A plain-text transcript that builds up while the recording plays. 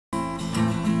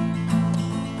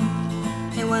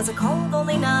was a cold,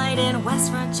 lonely night in West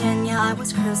Virginia. I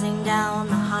was cruising down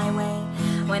the highway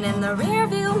when in the rear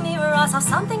view mirror I saw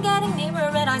something getting nearer,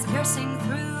 red eyes piercing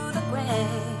through the gray.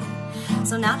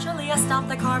 So naturally I stopped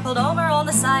the car, pulled over on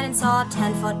the side, and saw a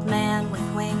 10-foot man with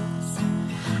wings.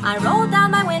 I rolled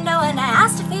down my window and I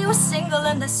asked if he was single,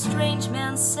 and this strange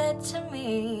man said to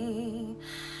me,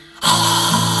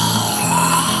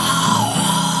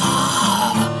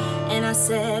 and I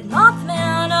said,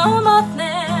 Mothman, oh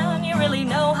Mothman, you really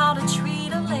know how to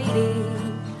treat a lady.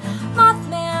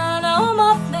 Mothman, oh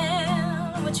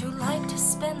Mothman, would you like to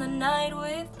spend the night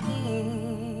with me?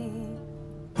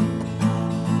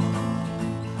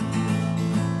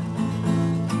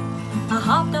 I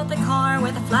hopped out the car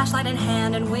with a flashlight in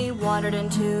hand and we wandered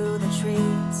into the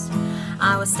trees.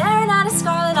 I was staring at his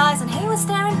scarlet eyes and he was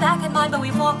staring back at mine, but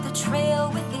we walked the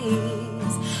trail with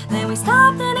ease. Then we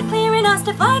stopped in a clearing, asked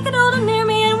if I could hold him near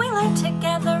me, and we lay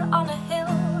together on a hill.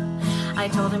 I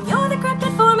told him, you're the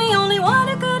cryptid for me, only one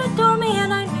who could adore me,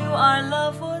 and I knew our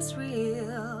love was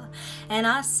real. And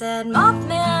I said,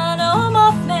 Mothman, oh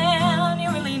Mothman, you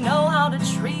really know how to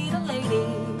treat a lady.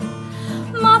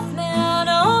 Mothman,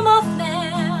 oh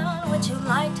Mothman, would you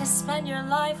like to spend your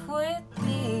life with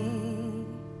me?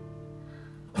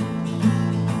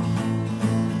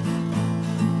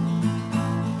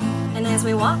 And as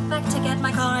we walked back to get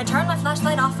my car, I turned my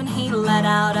flashlight off and he let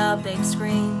out a big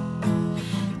scream.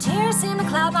 Tears seemed to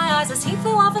cloud my eyes as he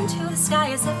flew off into the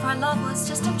sky, as if our love was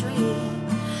just a dream.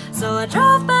 So I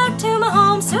drove back to my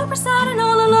home, super sad and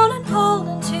all alone, and pulled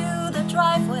into the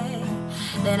driveway.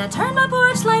 Then I turned my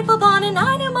porch light bulb on and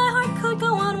I knew my heart could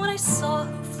go on when I saw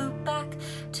who flew back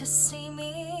to see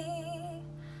me.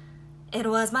 It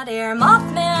was my dear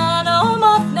Mothman, oh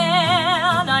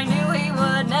Mothman, I knew he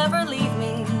would never leave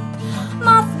me.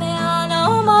 Mothman,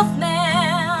 oh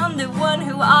Mothman, the one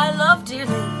who I love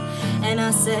dearly. And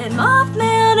I said,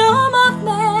 Mothman, oh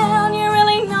Mothman, you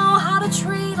really know how to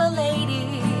treat a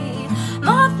lady.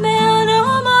 Mothman,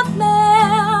 oh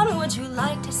Mothman, would you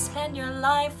like to spend your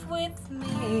life with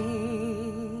me?